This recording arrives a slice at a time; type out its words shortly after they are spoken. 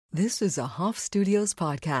This is a Hoff Studios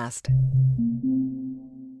podcast.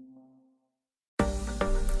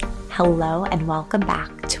 Hello and welcome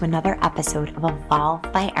back to another episode of Evolve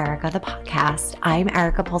by Erica, the podcast. I'm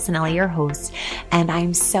Erica Pulsinelli, your host, and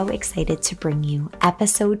I'm so excited to bring you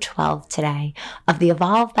episode 12 today of the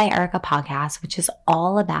Evolve by Erica podcast, which is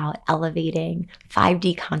all about elevating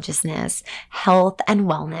 5D consciousness, health and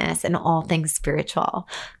wellness, and all things spiritual.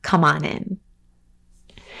 Come on in.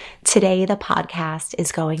 Today, the podcast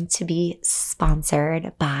is going to be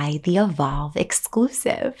sponsored by the Evolve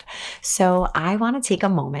Exclusive. So I want to take a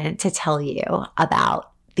moment to tell you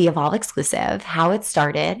about the Evolve Exclusive, how it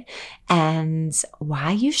started, and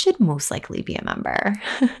why you should most likely be a member.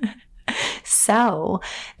 So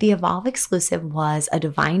the Evolve Exclusive was a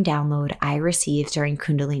divine download I received during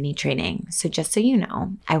Kundalini training. So just so you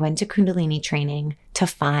know, I went to Kundalini training to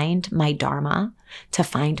find my Dharma, to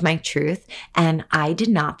find my truth. And I did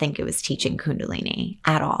not think it was teaching Kundalini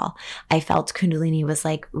at all. I felt Kundalini was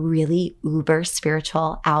like really uber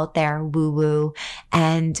spiritual, out there, woo-woo,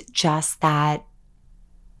 and just that,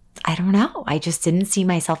 I don't know. I just didn't see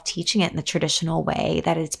myself teaching it in the traditional way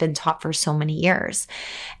that it's been taught for so many years.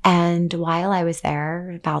 And while I was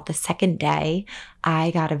there, about the second day,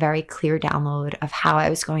 I got a very clear download of how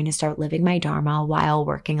I was going to start living my Dharma while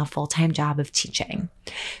working a full-time job of teaching.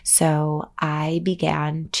 So I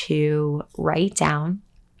began to write down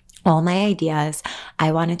all my ideas.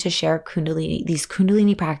 I wanted to share Kundalini, these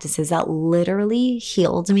Kundalini practices that literally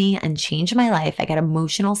healed me and changed my life. I get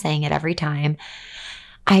emotional saying it every time.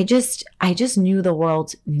 I just knew the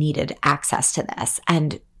world needed access to this,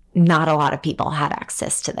 and not a lot of people had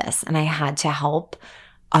access to this, and I had to help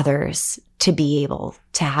others to be able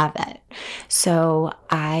to have it. So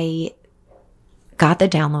I got the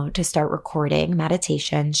download to start recording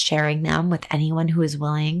meditations, sharing them with anyone who is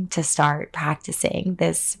willing to start practicing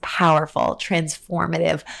this powerful,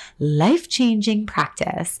 transformative, life-changing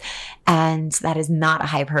practice. And that is not a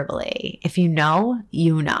hyperbole. If you know,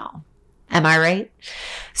 you know. Am I right?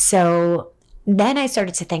 So then I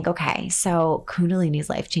started to think, okay, so Kundalini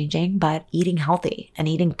is life-changing, but eating healthy and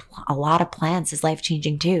eating a lot of plants is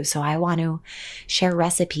life-changing too. So I want to share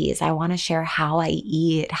recipes. I want to share how I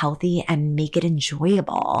eat healthy and make it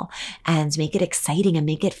enjoyable and make it exciting and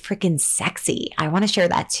make it freaking sexy. I want to share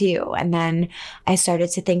that too. And then I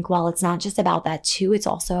started to think, well, it's not just about that too. It's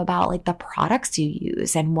also about like the products you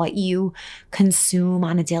use and what you consume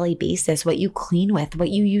on a daily basis, what you clean with, what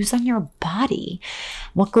you use on your body,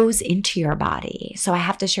 what goes into your body. So I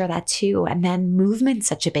have to share that too. And then movement's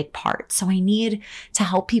such a big part. So I need to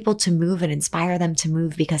help people to move and inspire them to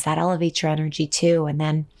move because that elevates your energy too. And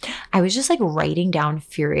then I was just like writing down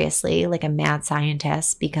furiously like a mad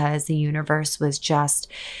scientist because the universe was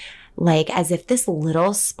just like as if this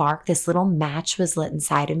little spark, this little match was lit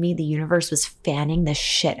inside of me. The universe was fanning the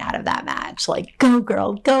shit out of that match. Like, go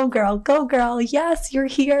girl, go girl, go girl. Yes, you're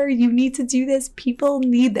here. You need to do this. People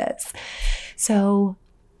need this. So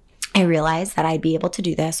I realized that I'd be able to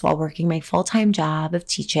do this while working my full-time job of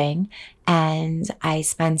teaching. And I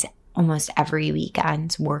spent almost every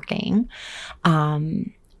weekend working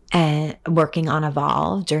and working on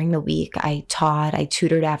Evolve. During the week, I taught, I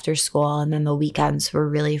tutored after school, and then the weekends were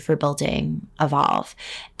really for building Evolve.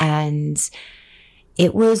 And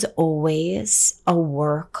it was always a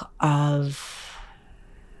work of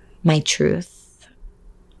my truth.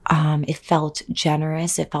 It felt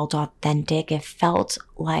generous. It felt authentic. It felt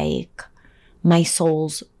like my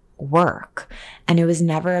soul's work. And it was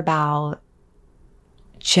never about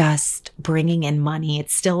just bringing in money.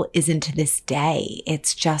 It still isn't to this day.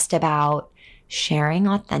 It's just about sharing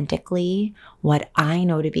authentically what I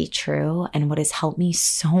know to be true and what has helped me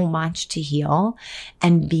so much to heal,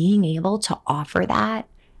 and being able to offer that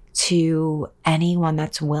to anyone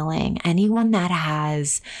that's willing, anyone that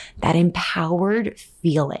has that empowered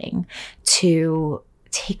feeling to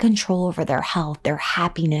take control over their health, their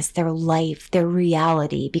happiness, their life, their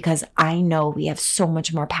reality, because I know we have so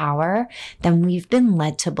much more power than we've been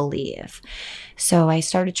led to believe. So I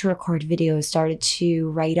started to record videos, started to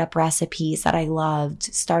write up recipes that I loved,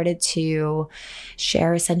 started to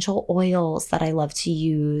share essential oils that I love to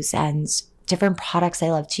use and different products I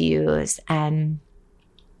love to use. And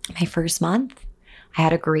my first month, I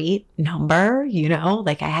had a great number,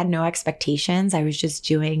 like I had no expectations. I was just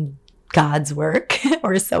doing God's work,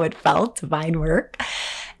 or so it felt, divine work.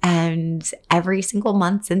 And every single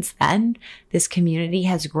month since then, this community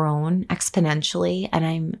has grown exponentially, and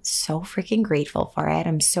I'm so freaking grateful for it.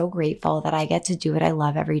 I'm so grateful that I get to do what I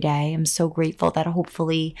love every day. I'm so grateful that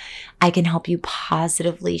hopefully I can help you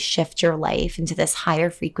positively shift your life into this higher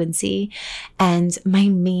frequency. And my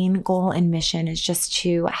main goal and mission is just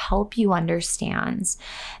to help you understand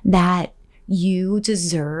that you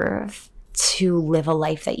deserve to live a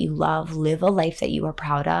life that you love, live a life that you are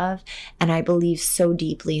proud of. And I believe so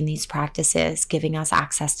deeply in these practices, giving us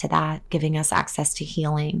access to that, giving us access to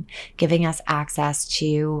healing, giving us access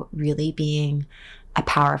to really being a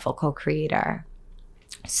powerful co-creator.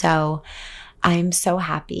 So I'm so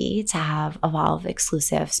happy to have Evolve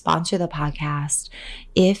Exclusive sponsor the podcast.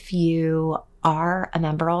 If you are a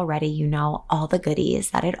member already, you know all the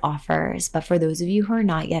goodies that it offers. But for those of you who are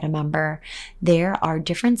not yet a member, there are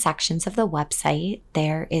different sections of the website.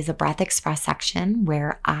 There is a Breath Express section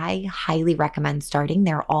where I highly recommend starting.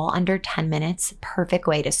 They're all under 10 minutes. Perfect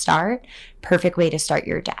way to start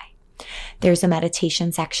your day. There's a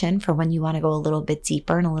meditation section for when you want to go a little bit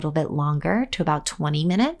deeper and a little bit longer, to about 20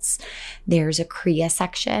 minutes. There's a Kriya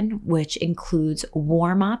section, which includes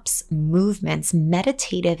warm-ups, movements,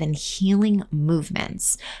 meditative and healing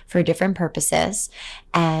movements for different purposes.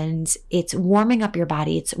 And it's warming up your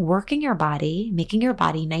body. It's working your body, making your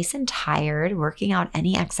body nice and tired, working out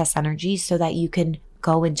any excess energy so that you can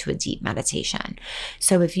go into a deep meditation.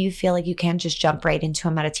 So if you feel like you can't just jump right into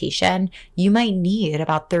a meditation, you might need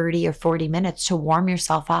about 30 or 40 minutes to warm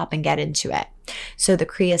yourself up and get into it. So the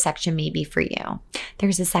Kriya section may be for you.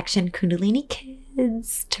 There's a section Kundalini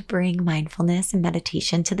Kids to bring mindfulness and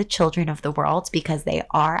meditation to the children of the world, because they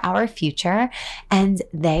are our future and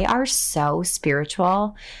they are so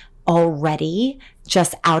spiritual already,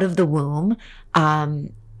 just out of the womb.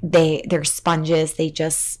 They're sponges.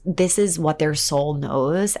 This is what their soul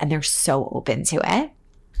knows, and they're so open to it.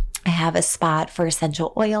 I have a spot for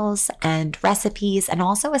essential oils and recipes, and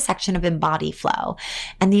also a section of Embody Flow.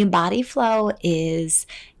 And the Embody Flow is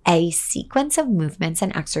a sequence of movements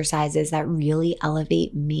and exercises that really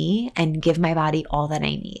elevate me and give my body all that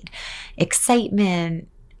I need. Excitement,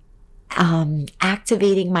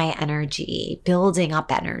 activating my energy, building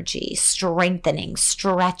up energy, strengthening,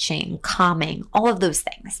 stretching, calming, all of those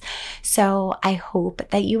things. So I hope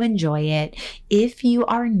that you enjoy it. If you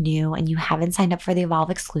are new and you haven't signed up for the Evolve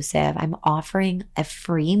Exclusive, I'm offering a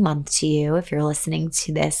free month to you if you're listening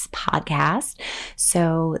to this podcast.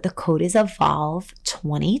 So the code is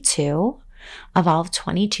Evolve22. Evolve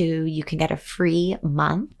 22, you can get a free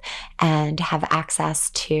month and have access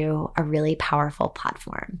to a really powerful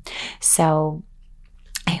platform. So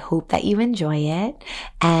I hope that you enjoy it.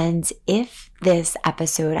 And if this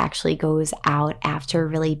episode actually goes out after a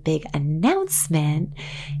really big announcement,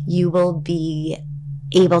 you will be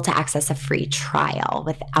able to access a free trial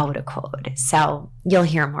without a code. So you'll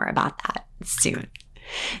hear more about that soon.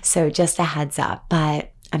 So just a heads up,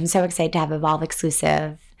 but I'm so excited to have Evolve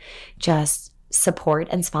Exclusive just support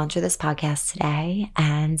and sponsor this podcast today.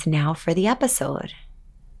 And now for the episode.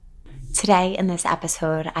 Today in this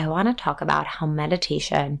episode, I want to talk about how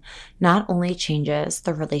meditation not only changes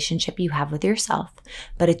the relationship you have with yourself,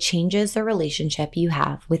 but it changes the relationship you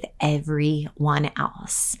have with everyone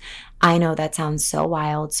else. I know that sounds so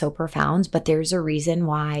wild, so profound, but there's a reason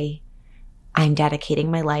why I'm dedicating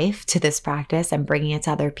my life to this practice and bringing it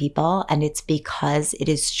to other people. And it's because it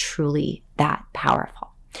is truly that powerful.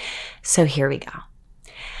 So here we go.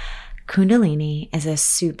 Kundalini is a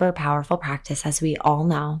super powerful practice, as we all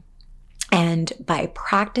know. And by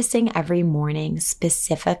practicing every morning,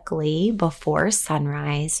 specifically before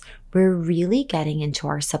sunrise, we're really getting into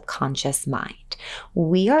our subconscious mind.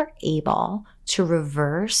 We are able to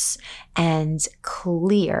reverse and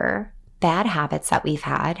clear bad habits that we've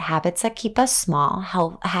had, habits that keep us small,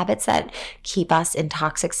 habits that keep us in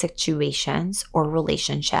toxic situations or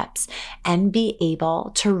relationships, and be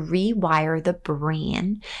able to rewire the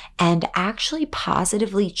brain and actually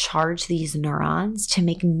positively charge these neurons to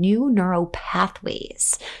make new neural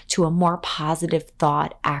pathways to a more positive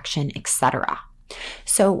thought, action, etc.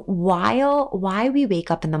 So why we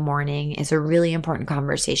wake up in the morning is a really important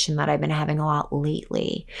conversation that I've been having a lot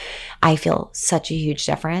lately. I feel such a huge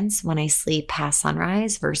difference when I sleep past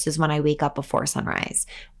sunrise versus when I wake up before sunrise.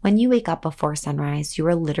 When you wake up before sunrise, you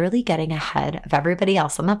are literally getting ahead of everybody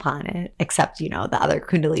else on the planet, except, the other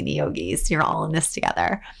Kundalini yogis. You're all in this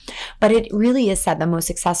together. But it really is said the most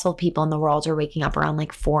successful people in the world are waking up around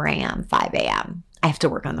like 4 a.m., 5 a.m. I have to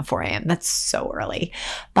work on the 4 a.m. That's so early.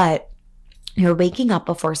 But you're waking up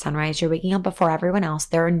before sunrise. You're waking up before everyone else.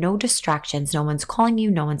 There are no distractions. No one's calling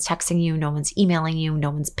you. No one's texting you. No one's emailing you. No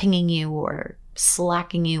one's pinging you or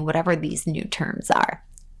slacking you, whatever these new terms are.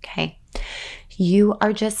 Okay. You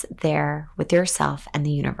are just there with yourself and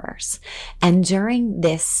the universe. And during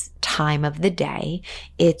this time of the day,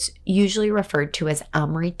 it's usually referred to as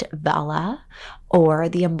Amrit Vela or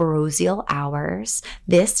the ambrosial hours.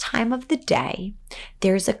 This time of the day,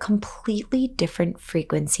 there's a completely different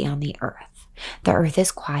frequency on the earth. The earth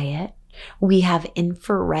is quiet. We have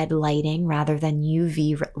infrared lighting rather than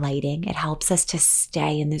UV lighting. It helps us to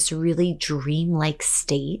stay in this really dreamlike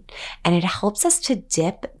state, and it helps us to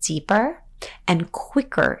dip deeper and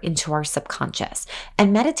quicker into our subconscious.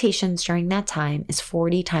 And meditations during that time is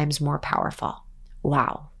 40 times more powerful.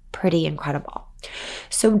 Wow, pretty incredible.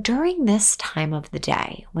 So during this time of the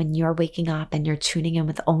day, when you're waking up and you're tuning in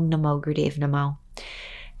with Om Namo Gurudev Namo,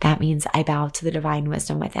 that means I bow to the divine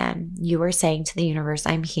wisdom within. You are saying to the universe,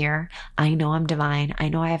 I'm here. I know I'm divine. I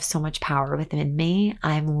know I have so much power within me.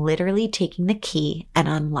 I'm literally taking the key and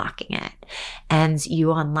unlocking it. And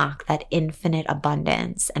you unlock that infinite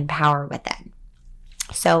abundance and power within.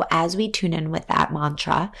 So as we tune in with that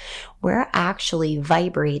mantra, we're actually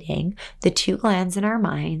vibrating the two glands in our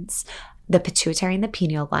minds, the pituitary and the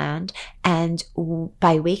pineal gland. And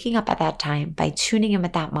by waking up at that time, by tuning in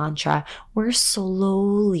with that mantra, we're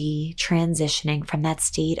slowly transitioning from that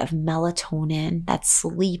state of melatonin, that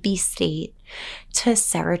sleepy state, to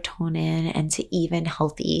serotonin and to even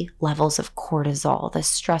healthy levels of cortisol, the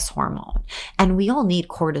stress hormone. And we all need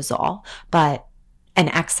cortisol, but an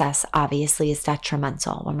excess obviously is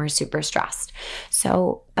detrimental when we're super stressed.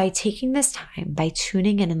 So by taking this time, by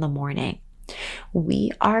tuning in the morning, we're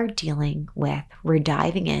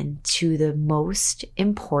diving into the most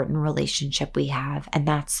important relationship we have, and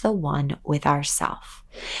that's the one with ourself.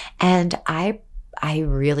 And I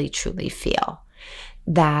really truly feel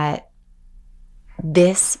that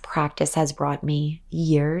this practice has brought me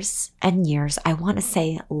years and years, I want to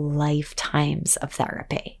say lifetimes of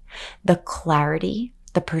therapy. The clarity,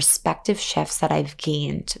 the perspective shifts that I've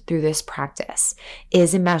gained through this practice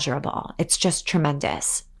is immeasurable. It's just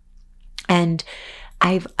tremendous. And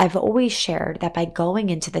I've always shared that by going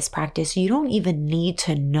into this practice, you don't even need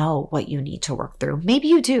to know what you need to work through. Maybe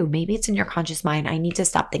you do. Maybe it's in your conscious mind. I need to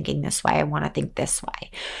stop thinking this way. I want to think this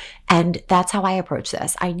way. And that's how I approach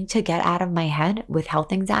this. I need to get out of my head with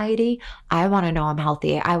health anxiety. I want to know I'm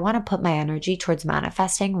healthy. I want to put my energy towards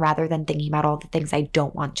manifesting rather than thinking about all the things I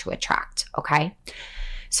don't want to attract. Okay.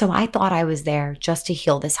 So I thought I was there just to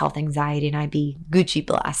heal this health anxiety and I'd be Gucci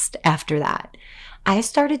blessed after that. I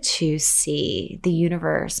started to see the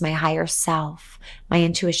universe, my higher self, my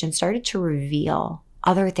intuition started to reveal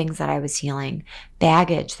other things that I was healing,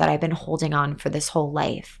 baggage that I've been holding on for this whole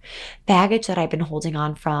life, baggage that I've been holding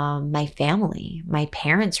on from my family, my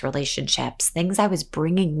parents' relationships, things I was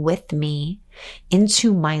bringing with me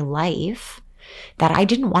into my life that I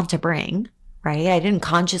didn't want to bring. Right? I didn't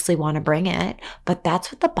consciously want to bring it, but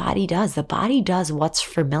that's what the body does. The body does what's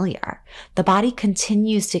familiar. The body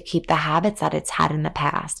continues to keep the habits that it's had in the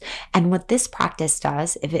past. And what this practice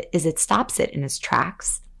does is it stops it in its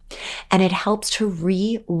tracks, and it helps to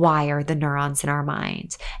rewire the neurons in our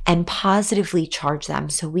mind and positively charge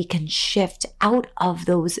them so we can shift out of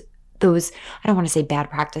those, I don't want to say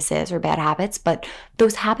bad practices or bad habits, but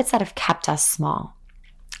those habits that have kept us small.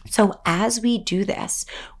 So as we do this,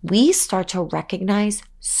 we start to recognize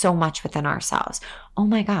so much within ourselves. Oh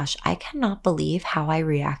my gosh, I cannot believe how I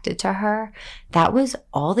reacted to her. That was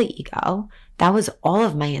all the ego. That was all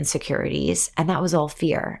of my insecurities. And that was all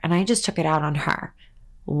fear. And I just took it out on her.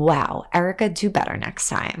 Wow, Erica, do better next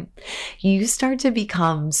time. You start to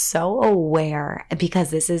become so aware,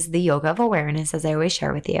 because this is the yoga of awareness, as I always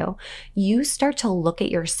share with you. You start to look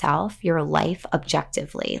at yourself, your life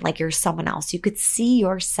objectively, like you're someone else. You could see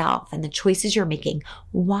yourself and the choices you're making,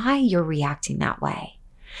 why you're reacting that way.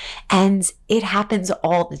 And it happens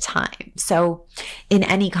all the time. So in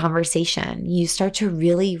any conversation, you start to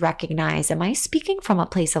really recognize, am I speaking from a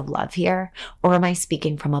place of love here? Or am I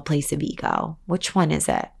speaking from a place of ego? Which one is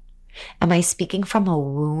it? Am I speaking from a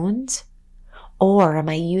wound? Or am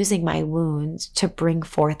I using my wound to bring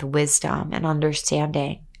forth wisdom and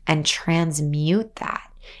understanding and transmute that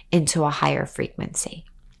into a higher frequency?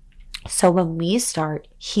 So when we start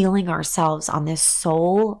healing ourselves on this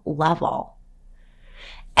soul level,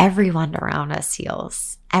 everyone around us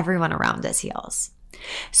heals. Everyone around us heals.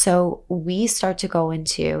 So we start to go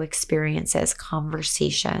into experiences,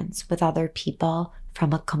 conversations with other people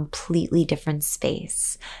from a completely different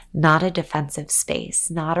space, not a defensive space,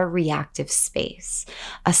 not a reactive space,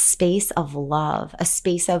 a space of love, a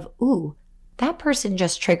space of, ooh, that person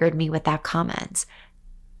just triggered me with that comment.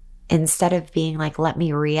 Instead of being like, let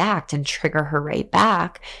me react and trigger her right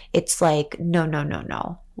back, it's like,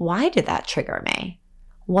 no. Why did that trigger me?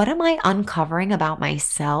 What am I uncovering about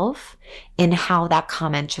myself in how that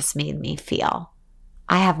comment just made me feel?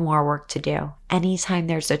 I have more work to do. Anytime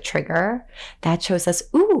there's a trigger, that shows us,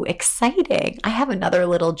 ooh, exciting. I have another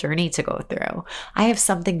little journey to go through. I have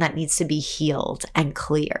something that needs to be healed and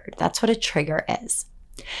cleared. That's what a trigger is.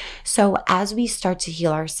 So as we start to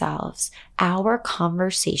heal ourselves, our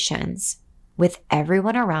conversations with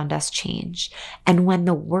everyone around us change. And when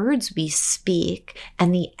the words we speak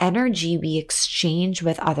and the energy we exchange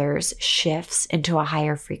with others shifts into a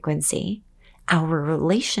higher frequency, our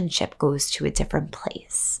relationship goes to a different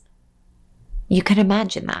place. You can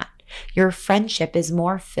imagine that. Your friendship is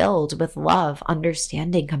more filled with love,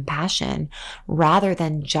 understanding, compassion, rather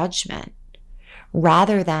than judgment,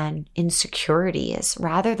 rather than insecurities,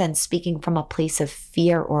 rather than speaking from a place of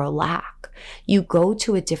fear or lack. You go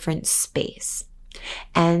to a different space.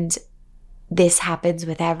 And this happens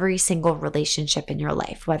with every single relationship in your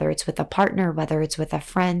life, whether it's with a partner, whether it's with a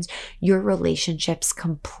friend. Your relationships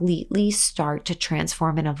completely start to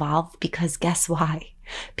transform and evolve because guess why?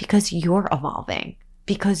 Because you're evolving,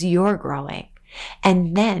 because you're growing.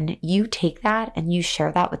 And then you take that and you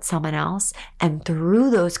share that with someone else. And through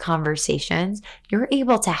those conversations, you're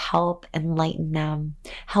able to help enlighten them,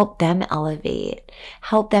 help them elevate,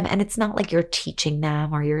 help them. And it's not like you're teaching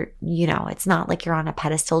them or it's not like you're on a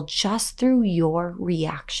pedestal. Just through your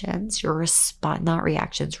reactions,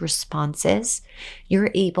 responses,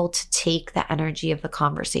 you're able to take the energy of the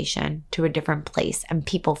conversation to a different place, and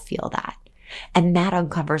people feel that. And that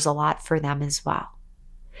uncovers a lot for them as well.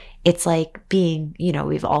 It's like being,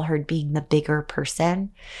 we've all heard being the bigger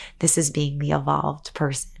person. This is being the evolved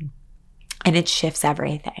person. And it shifts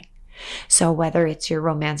everything. So whether it's your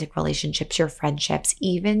romantic relationships, your friendships,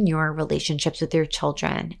 even your relationships with your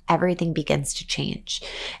children, everything begins to change.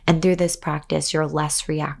 And through this practice, you're less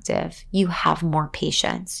reactive. You have more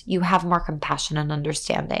patience. You have more compassion and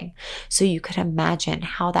understanding. So you could imagine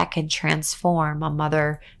how that can transform a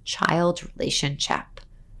mother-child relationship,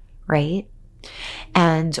 right?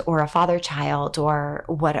 Or a father-child, or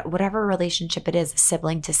whatever relationship it is, a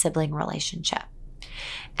sibling-to-sibling relationship.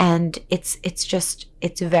 And it's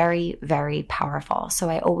very, very powerful.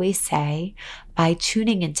 So I always say, by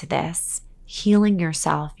tuning into this, healing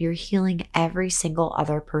yourself, you're healing every single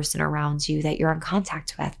other person around you that you're in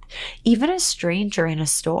contact with, even a stranger in a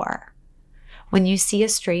store. When you see a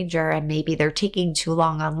stranger and maybe they're taking too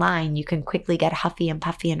long online, you can quickly get huffy and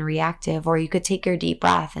puffy and reactive, or you could take your deep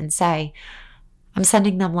breath and say, I'm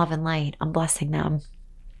sending them love and light. I'm blessing them.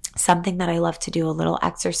 Something that I love to do, a little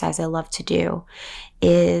exercise I love to do,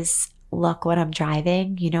 is look when I'm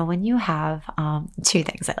driving. When you have two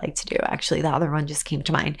things I like to do, actually, the other one just came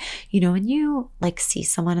to mind. When you see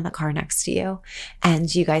someone in the car next to you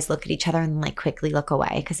and you guys look at each other and quickly look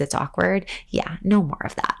away because it's awkward. Yeah, no more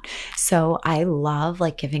of that. So I love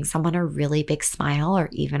giving someone a really big smile or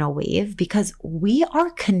even a wave, because we are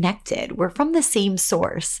connected. We're from the same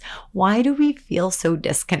source. Why do we feel so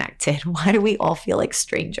disconnected? Why do we all feel like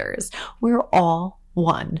strangers? We're all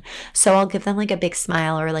one. So I'll give them a big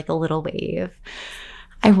smile or a little wave.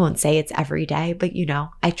 I won't say it's every day, but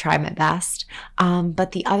I try my best.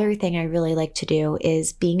 But the other thing I really like to do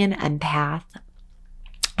is, being an empath,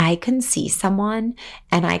 I can see someone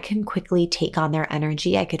and I can quickly take on their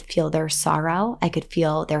energy. I could feel their sorrow. I could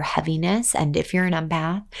feel their heaviness. And if you're an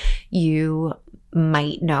empath, you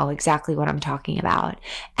might know exactly what I'm talking about.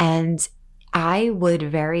 And I would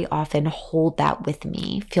very often hold that with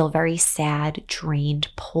me, feel very sad, drained,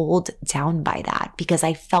 pulled down by that, because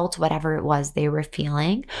I felt whatever it was they were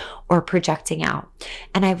feeling or projecting out.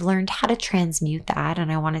 And I've learned how to transmute that,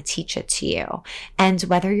 and I want to teach it to you. And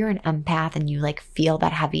whether you're an empath and you feel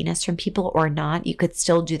that heaviness from people or not, you could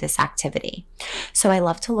still do this activity. So I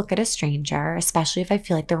love to look at a stranger, especially if I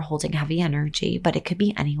feel like they're holding heavy energy, but it could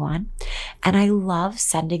be anyone. And I love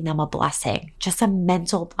sending them a blessing, just a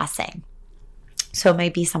mental blessing. So it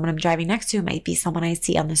might be someone I'm driving next to, it might be someone I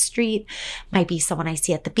see on the street, might be someone I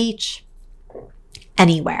see at the beach,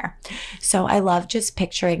 anywhere. So I love just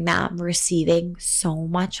picturing them receiving so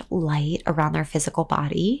much light around their physical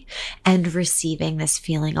body and receiving this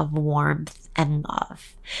feeling of warmth and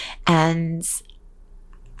love. And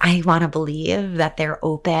I want to believe that they're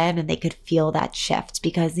open and they could feel that shift,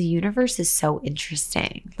 because the universe is so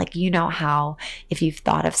interesting. How if you've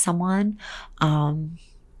thought of someone,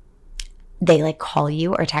 they call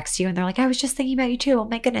you or text you and they're I was just thinking about you too. Oh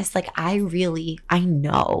my goodness. I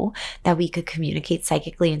know that we could communicate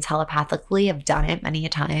psychically and telepathically. I've done it many a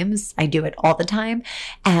times. I do it all the time.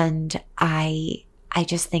 And I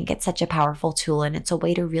just think it's such a powerful tool, and it's a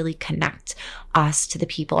way to really connect us to the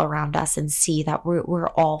people around us and see that we're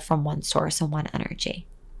all from one source and one energy.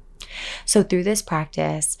 So through this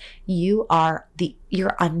practice, you're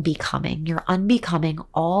unbecoming. You're unbecoming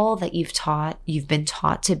all that you've been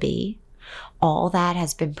taught to be, all that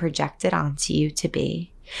has been projected onto you to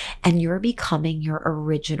be, and you're becoming your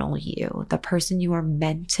original you, the person you are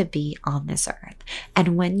meant to be on this earth.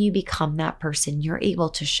 And when you become that person, you're able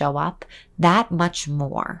to show up that much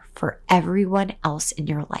more for everyone else in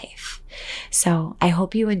your life. So I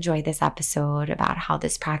hope you enjoyed this episode about how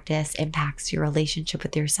this practice impacts your relationship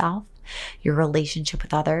with yourself, your relationship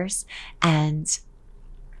with others. And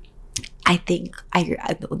I think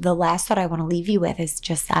the last thought I want to leave you with is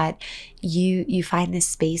just that you find this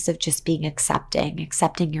space of just being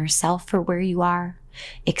accepting yourself for where you are,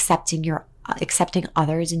 accepting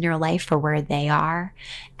others in your life for where they are,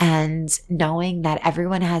 and knowing that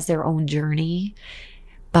everyone has their own journey,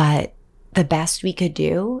 but the best we could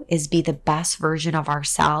do is be the best version of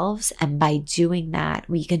ourselves. And by doing that,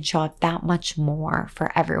 we can show up that much more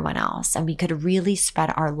for everyone else. And we could really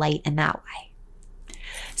spread our light in that way.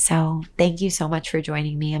 So thank you so much for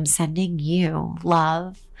joining me. I'm sending you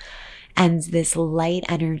love and this light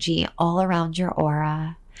energy all around your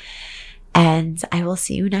aura. And I will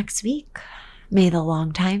see you next week. May the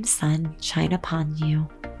longtime sun shine upon you.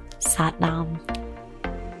 Sat Nam.